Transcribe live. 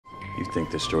You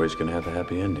think this story's gonna have a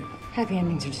happy ending? Happy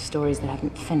endings are just stories that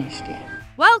haven't finished yet.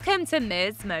 Welcome to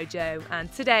MsMojo,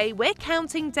 and today we're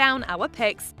counting down our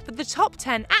picks for the top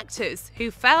 10 actors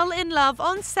who fell in love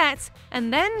on set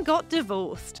and then got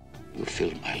divorced. You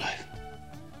filled my life.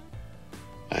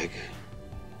 Like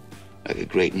a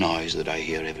great noise that I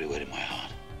hear everywhere in my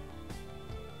heart.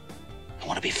 I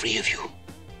want to be free of you,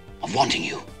 of wanting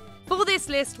you. For this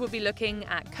list, we'll be looking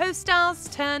at co-stars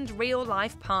turned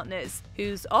real-life partners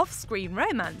whose off-screen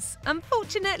romance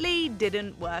unfortunately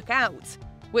didn't work out.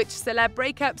 Which celeb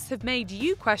breakups have made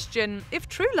you question if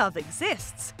true love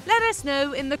exists? Let us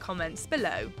know in the comments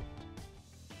below.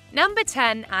 Number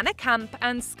 10, Anna Camp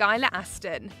and Skylar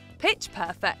Astin. Pitch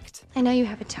Perfect. I know you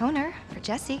have a toner for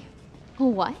Jesse.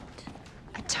 What?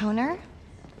 A toner?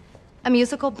 A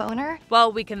musical boner?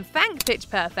 While we can thank Pitch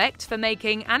Perfect for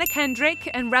making Anna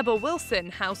Kendrick and Rebel Wilson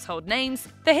household names,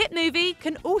 the hit movie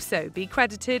can also be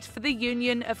credited for the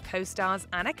union of co-stars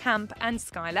Anna Camp and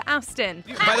Skylar Astin.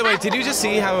 By the way, did you just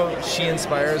see how she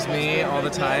inspires me all the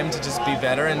time to just be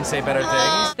better and say better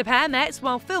things? The pair met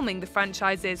while filming the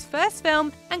franchise's first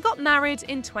film and got married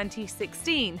in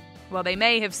 2016. While they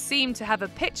may have seemed to have a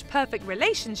pitch-perfect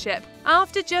relationship,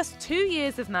 after just 2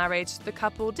 years of marriage, the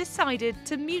couple decided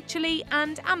to mutually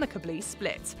and amicably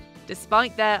split.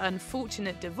 Despite their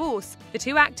unfortunate divorce, the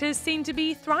two actors seem to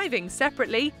be thriving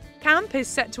separately. Camp is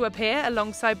set to appear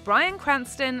alongside Bryan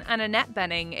Cranston and Annette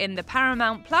Bening in the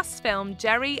Paramount Plus film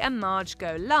Jerry and Marge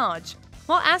Go Large,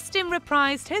 while Astin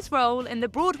reprised his role in the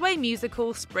Broadway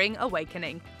musical Spring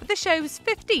Awakening for the show's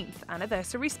 15th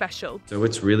anniversary special. So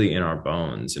it's really in our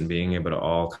bones, and being able to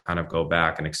all kind of go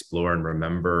back and explore and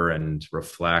remember and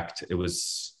reflect, it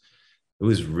was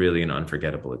really an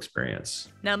unforgettable experience.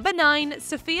 Number 9,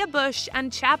 Sophia Bush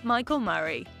and Chad Michael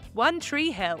Murray, One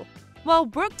Tree Hill. While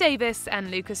Brooke Davis and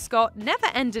Lucas Scott never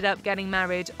ended up getting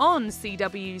married on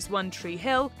CW's One Tree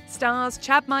Hill, stars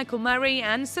Chad Michael Murray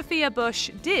and Sophia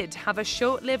Bush did have a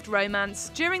short-lived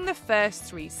romance during the first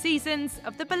 3 seasons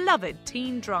of the beloved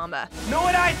teen drama. Know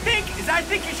what I think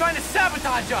you're trying to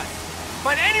sabotage us.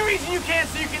 Find any reason you can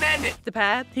so you can end it. The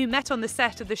pair, who met on the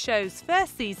set of the show's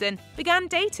first season, began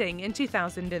dating in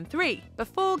 2003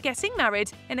 before getting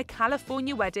married in a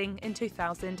California wedding in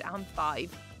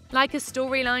 2005. Like a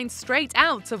storyline straight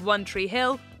out of One Tree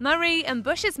Hill, Murray and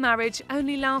Bush's marriage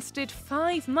only lasted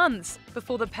 5 months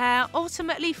before the pair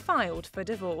ultimately filed for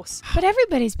divorce. But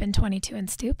everybody's been 22 and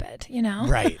stupid, you know?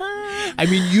 Right. I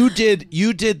mean, you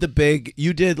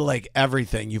did like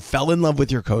everything. You fell in love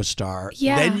with your co-star.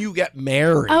 Yeah. Then you get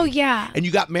married. Oh, yeah. And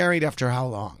you got married after how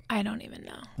long? I don't even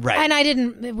know. Right.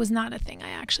 And it was not a thing I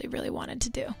actually really wanted to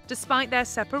do. Despite their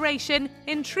separation,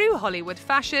 in true Hollywood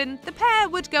fashion, the pair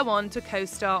would go on to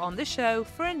co-star on the show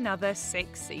for another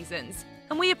 6 seasons.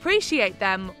 And we appreciate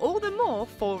them all the more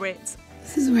for it.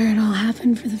 This is where it all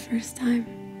happened for the first time.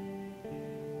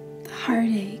 The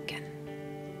heartache and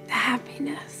the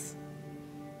happiness.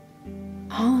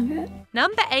 All of it.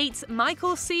 Number 8,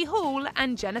 Michael C. Hall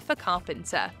and Jennifer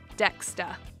Carpenter,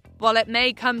 Dexter. While it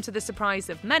may come to the surprise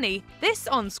of many, this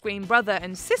on-screen brother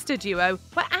and sister duo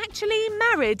were actually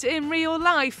married in real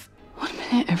life. 1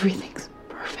 minute, everything's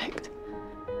perfect.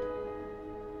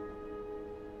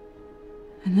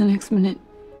 And the next minute...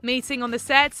 Meeting on the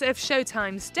sets of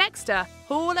Showtime's Dexter,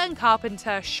 Hall and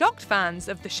Carpenter shocked fans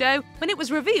of the show when it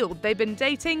was revealed they'd been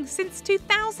dating since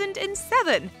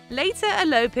 2007, later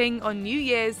eloping on New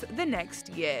Year's the next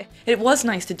year. It was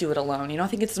nice to do it alone. I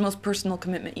think it's the most personal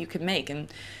commitment you could make,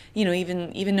 and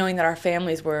even knowing that our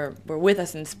families were with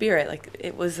us in spirit, like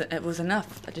it was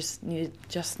enough. I just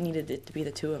needed it to be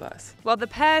the two of us. While the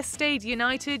pair stayed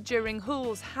united during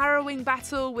Hall's harrowing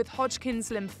battle with Hodgkin's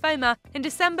lymphoma, in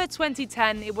December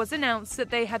 2010 it was announced that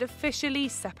they had officially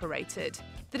separated.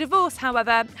 The divorce,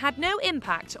 however, had no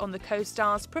impact on the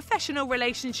co-stars' professional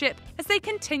relationship as they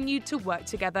continued to work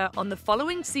together on the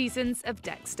following seasons of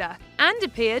Dexter and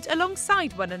appeared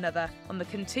alongside one another on the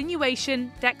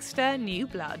continuation Dexter New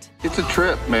Blood. It's a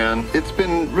trip, man. It's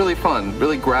been really fun,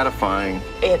 really gratifying.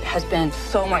 It has been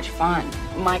so much fun.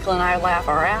 Michael and I laugh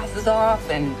our asses off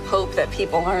and hope that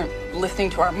people aren't listening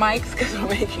to our mics because we're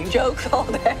making jokes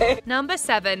all day. Number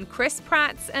 7, Chris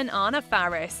Pratt and Anna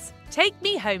Faris, Take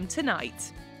Me Home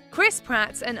Tonight. Chris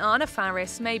Pratt and Anna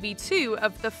Faris may be 2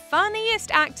 of the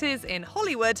funniest actors in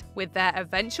Hollywood, with their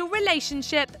eventual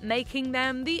relationship making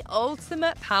them the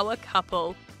ultimate power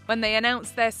couple. When they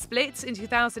announced their split in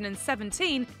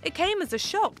 2017, it came as a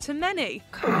shock to many.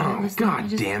 Oh, God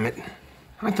damn it.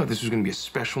 I thought this was going to be a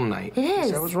special night. It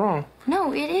is. I was wrong.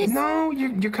 No, it is. No,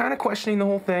 you're kind of questioning the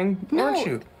whole thing, aren't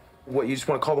you? What, you just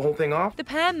want to call the whole thing off? The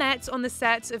pair met on the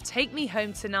set of Take Me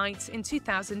Home Tonight in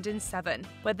 2007,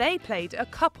 where they played a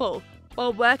couple.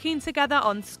 While working together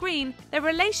on screen, their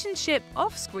relationship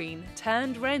off-screen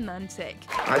turned romantic.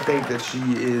 I think that she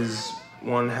is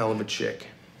one hell of a chick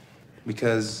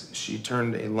because she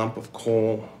turned a lump of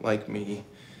coal like me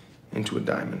into a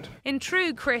diamond. In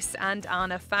true Chris and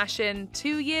Anna fashion,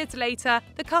 2 years later,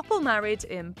 the couple married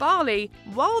in Bali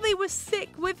while they were sick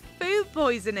with food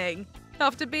poisoning.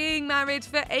 After being married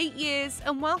for 8 years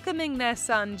and welcoming their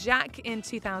son Jack in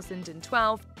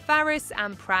 2012, Faris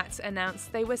and Pratt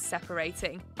announced they were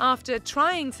separating after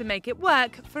trying to make it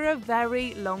work for a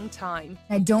very long time.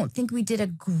 I don't think we did a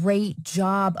great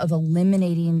job of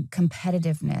eliminating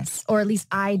competitiveness, or at least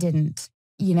I didn't.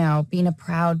 You know, being a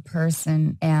proud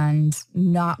person and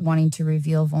not wanting to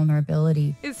reveal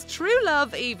vulnerability. Is true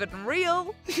love even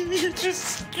real? You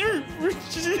just scared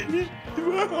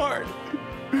my heart.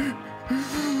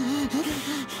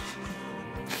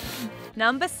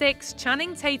 Number 6,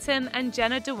 Channing Tatum and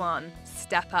Jenna Dewan,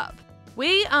 Step Up.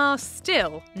 We are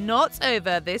still not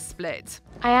over this split.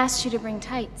 I asked you to bring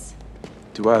tights.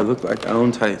 Do I look like I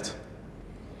own tights?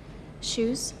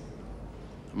 Shoes?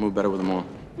 I move better with them on.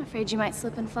 I'm afraid you might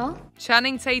slip and fall.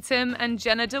 Channing Tatum and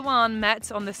Jenna Dewan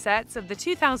met on the sets of the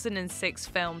 2006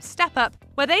 film Step Up,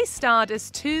 where they starred as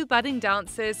two budding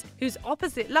dancers whose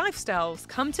opposite lifestyles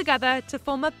come together to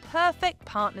form a perfect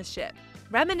partnership.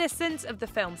 Reminiscent of the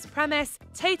film's premise,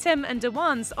 Tatum and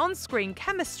Dewan's on-screen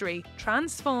chemistry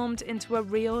transformed into a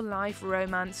real-life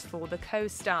romance for the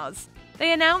co-stars.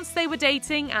 They announced they were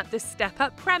dating at the Step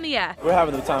Up premiere. We're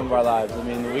having the time of our lives. I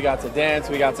mean, we got to dance,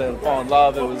 we got to fall in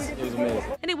love. It was amazing.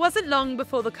 And it wasn't long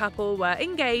before the couple were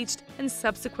engaged and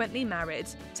subsequently married,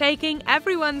 taking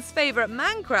everyone's favourite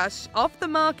man crush off the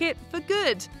market for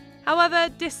good. However,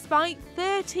 despite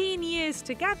 13 years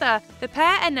together, the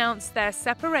pair announced their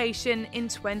separation in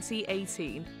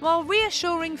 2018, while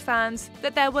reassuring fans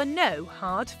that there were no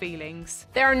hard feelings.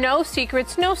 There are no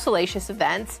secrets, no salacious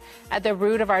events. At the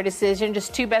root of our decision,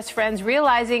 just two best friends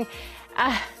realizing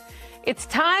it's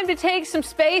time to take some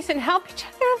space and help each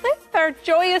other live their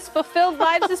joyous, fulfilled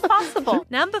lives as possible.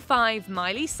 Number 5,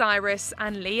 Miley Cyrus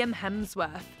and Liam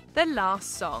Hemsworth, The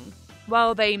Last Song.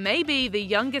 While they may be the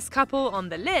youngest couple on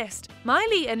the list,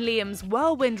 Miley and Liam's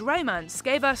whirlwind romance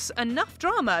gave us enough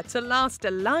drama to last a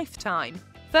lifetime.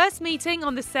 First meeting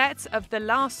on the set of The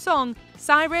Last Song,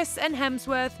 Cyrus and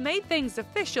Hemsworth made things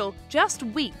official just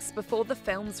weeks before the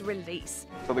film's release.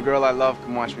 So the girl I love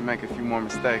can watch me make a few more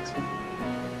mistakes. What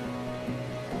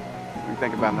do you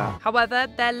think about that? However,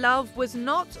 their love was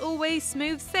not always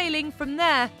smooth sailing from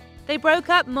there. They broke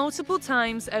up multiple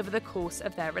times over the course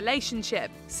of their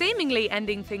relationship, seemingly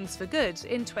ending things for good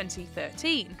in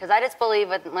 2013. Because I just believe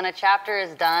when a chapter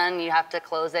is done, you have to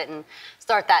close it and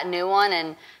start that new one,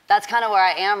 and that's kind of where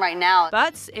I am right now.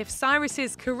 But if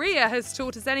Cyrus's career has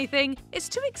taught us anything, it's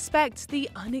to expect the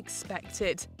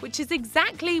unexpected, which is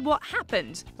exactly what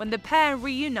happened when the pair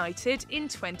reunited in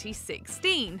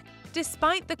 2016.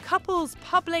 Despite the couple's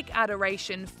public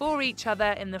adoration for each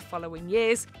other in the following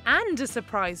years and a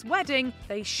surprise wedding,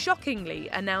 they shockingly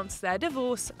announced their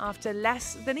divorce after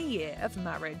less than a year of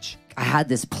marriage. I had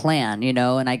this plan, you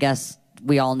know, and I guess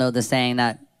we all know the saying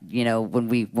that, you know, when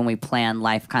we plan,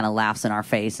 life kind of laughs in our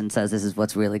face and says this is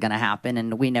what's really going to happen,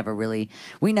 and we never really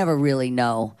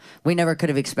know. We never could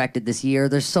have expected this year.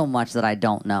 There's so much that I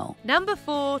don't know. Number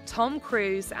 4, Tom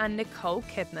Cruise and Nicole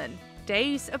Kidman,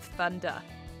 Days of Thunder.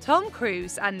 Tom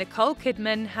Cruise and Nicole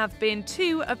Kidman have been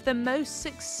two of the most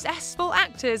successful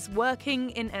actors working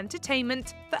in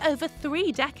entertainment for over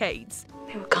 3 decades.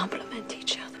 They would complement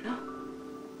each other, no?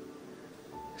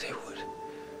 They would.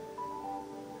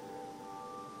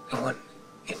 The one,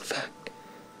 in fact,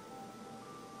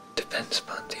 depends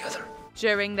upon the other.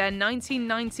 During their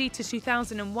 1990 to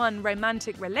 2001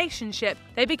 romantic relationship,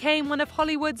 they became one of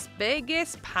Hollywood's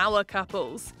biggest power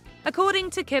couples. According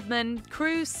to Kidman,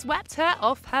 Cruise swept her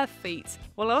off her feet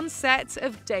while on set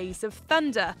of Days of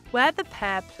Thunder, where the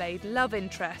pair played love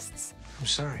interests. I'm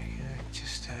sorry, it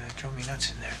just drove me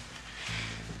nuts in there.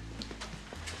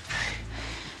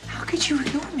 How could you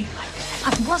ignore me like that?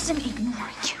 I wasn't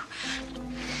ignoring you.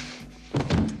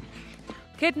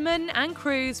 Kidman and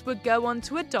Cruise would go on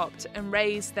to adopt and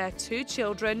raise their 2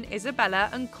 children, Isabella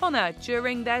and Connor,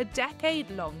 during their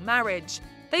decade-long marriage.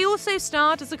 They also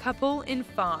starred as a couple in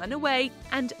Far and Away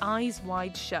and Eyes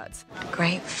Wide Shut.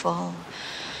 Grateful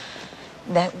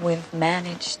that we've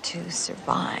managed to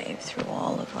survive through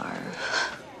all of our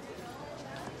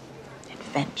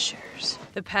adventures. years.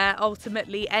 The pair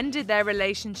ultimately ended their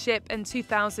relationship in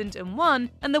 2001,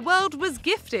 and the world was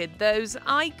gifted those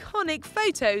iconic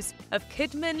photos of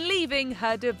Kidman leaving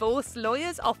her divorce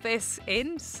lawyer's office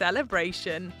in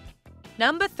celebration.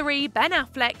 Number 3, Ben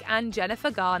Affleck and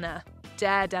Jennifer Garner.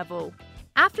 Daredevil.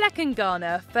 Affleck and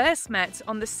Garner first met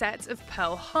on the set of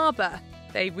Pearl Harbor.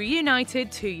 They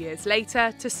reunited 2 years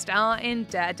later to star in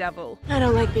Daredevil. I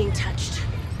don't like being touched.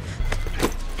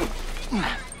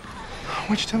 Why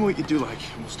don't you tell me what you do like,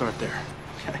 and we'll start there.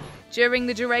 Okay. During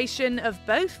the duration of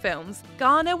both films,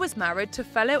 Garner was married to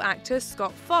fellow actor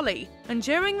Scott Foley, and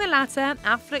during the latter,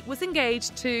 Affleck was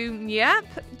engaged to, yep,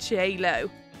 J-Lo.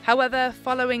 However,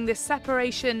 following the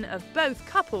separation of both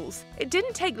couples, it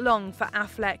didn't take long for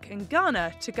Affleck and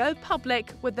Garner to go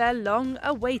public with their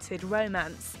long-awaited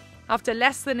romance. After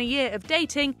less than a year of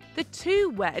dating, the two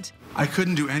wed. I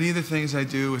couldn't do any of the things I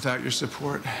do without your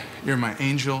support. You're my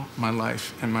angel, my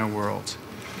life, and my world.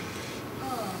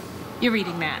 You're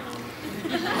reading that.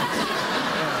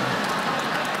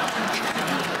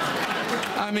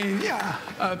 I mean, yeah,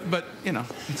 but, you know,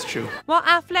 it's true. While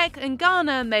Affleck and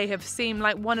Garner may have seemed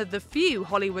like one of the few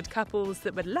Hollywood couples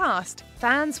that would last,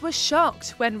 fans were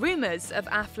shocked when rumours of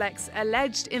Affleck's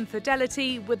alleged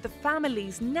infidelity with the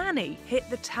family's nanny hit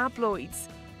the tabloids.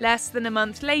 Less than a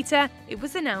month later, it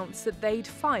was announced that they'd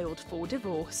filed for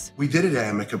divorce. We did it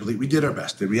amicably. We did our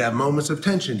best. Did we have moments of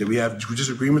tension? Did we have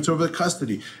disagreements over the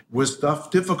custody? Was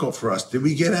stuff difficult for us? Did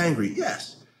we get angry?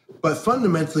 Yes. But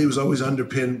fundamentally, it was always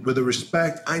underpinned with a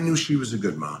respect. I knew she was a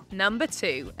good mom. Number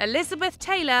 2, Elizabeth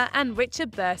Taylor and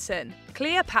Richard Burton.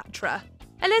 Cleopatra.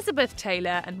 Elizabeth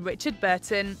Taylor and Richard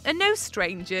Burton are no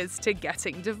strangers to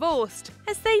getting divorced,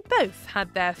 as they both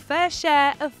had their fair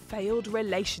share of failed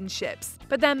relationships.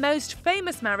 But their most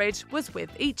famous marriage was with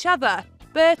each other.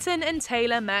 Burton and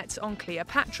Taylor met on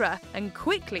Cleopatra and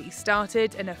quickly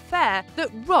started an affair that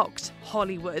rocked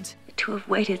Hollywood. To have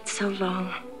waited so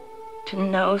long, to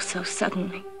know so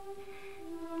suddenly.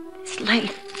 It's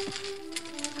late.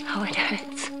 Oh, it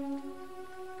hurts.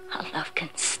 How love can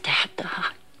stab the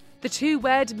heart. The two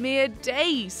wed mere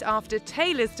days after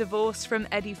Taylor's divorce from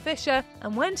Eddie Fisher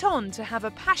and went on to have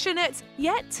a passionate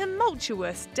yet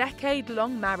tumultuous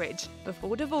decade-long marriage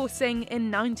before divorcing in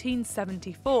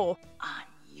 1974. On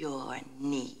your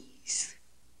knees.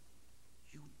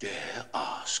 Dare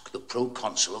ask the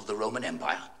proconsul of the Roman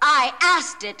Empire? I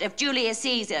asked it of Julius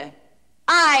Caesar.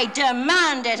 I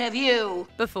demand it of you.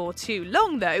 Before too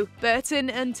long, though,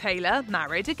 Burton and Taylor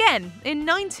married again in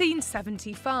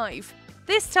 1975.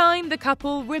 This time, the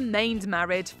couple remained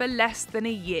married for less than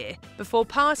a year before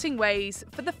parting ways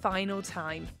for the final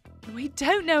time. We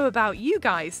don't know about you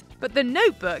guys, but The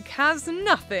Notebook has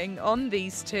nothing on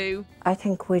these two. I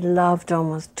think we loved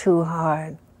almost too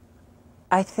hard.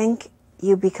 I think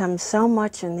you become so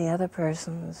much in the other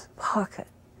person's pocket,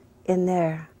 in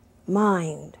their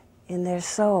mind, in their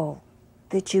soul,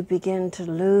 that you begin to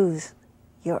lose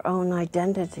your own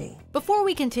identity. Before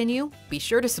we continue, be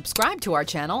sure to subscribe to our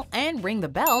channel and ring the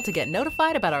bell to get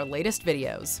notified about our latest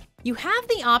videos. You have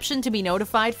the option to be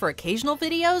notified for occasional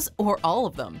videos or all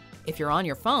of them. If you're on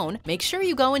your phone, make sure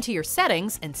you go into your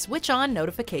settings and switch on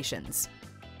notifications.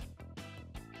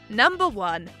 Number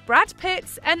 1. Brad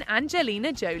Pitt and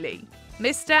Angelina Jolie.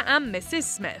 Mr. and Mrs.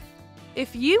 Smith.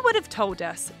 If you would have told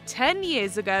us 10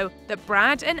 years ago that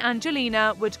Brad and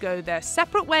Angelina would go their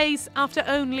separate ways after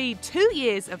only 2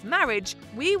 years of marriage,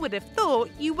 we would have thought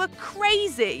you were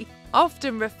crazy.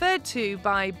 Often referred to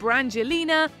by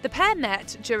Brangelina, the pair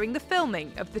met during the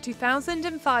filming of the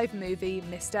 2005 movie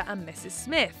Mr. and Mrs.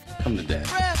 Smith. Come to Dad.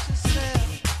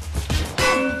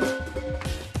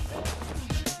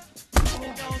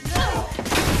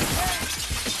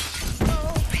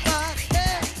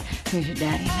 Who's your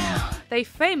daddy now? They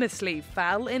famously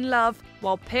fell in love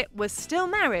while Pitt was still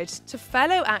married to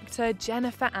fellow actor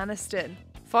Jennifer Aniston.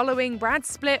 Following Brad's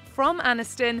split from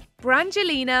Aniston,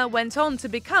 Brangelina went on to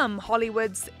become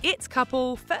Hollywood's it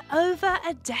couple for over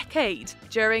a decade,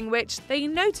 during which they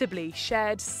notably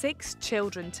shared 6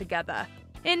 children together.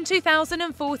 In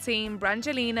 2014,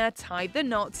 Brangelina tied the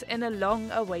knot in a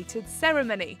long-awaited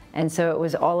ceremony. And so it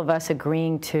was all of us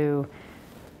agreeing to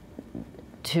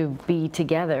be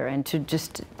together and to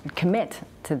just commit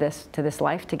to this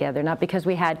life together, not because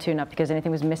we had to, not because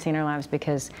anything was missing in our lives,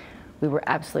 because we were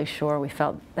absolutely sure we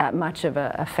felt that much of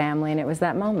a family, and it was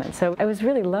that moment. So it was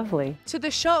really lovely. To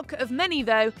the shock of many,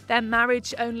 though, their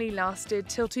marriage only lasted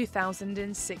till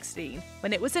 2016,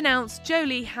 when it was announced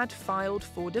Jolie had filed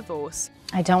for divorce.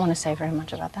 I don't want to say very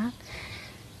much about that,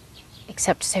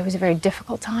 except to say it was a very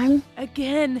difficult time.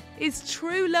 Again, is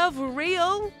true love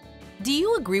real? Do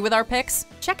you agree with our picks?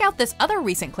 Check out this other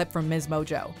recent clip from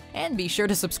MsMojo. And be sure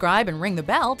to subscribe and ring the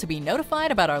bell to be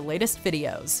notified about our latest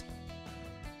videos.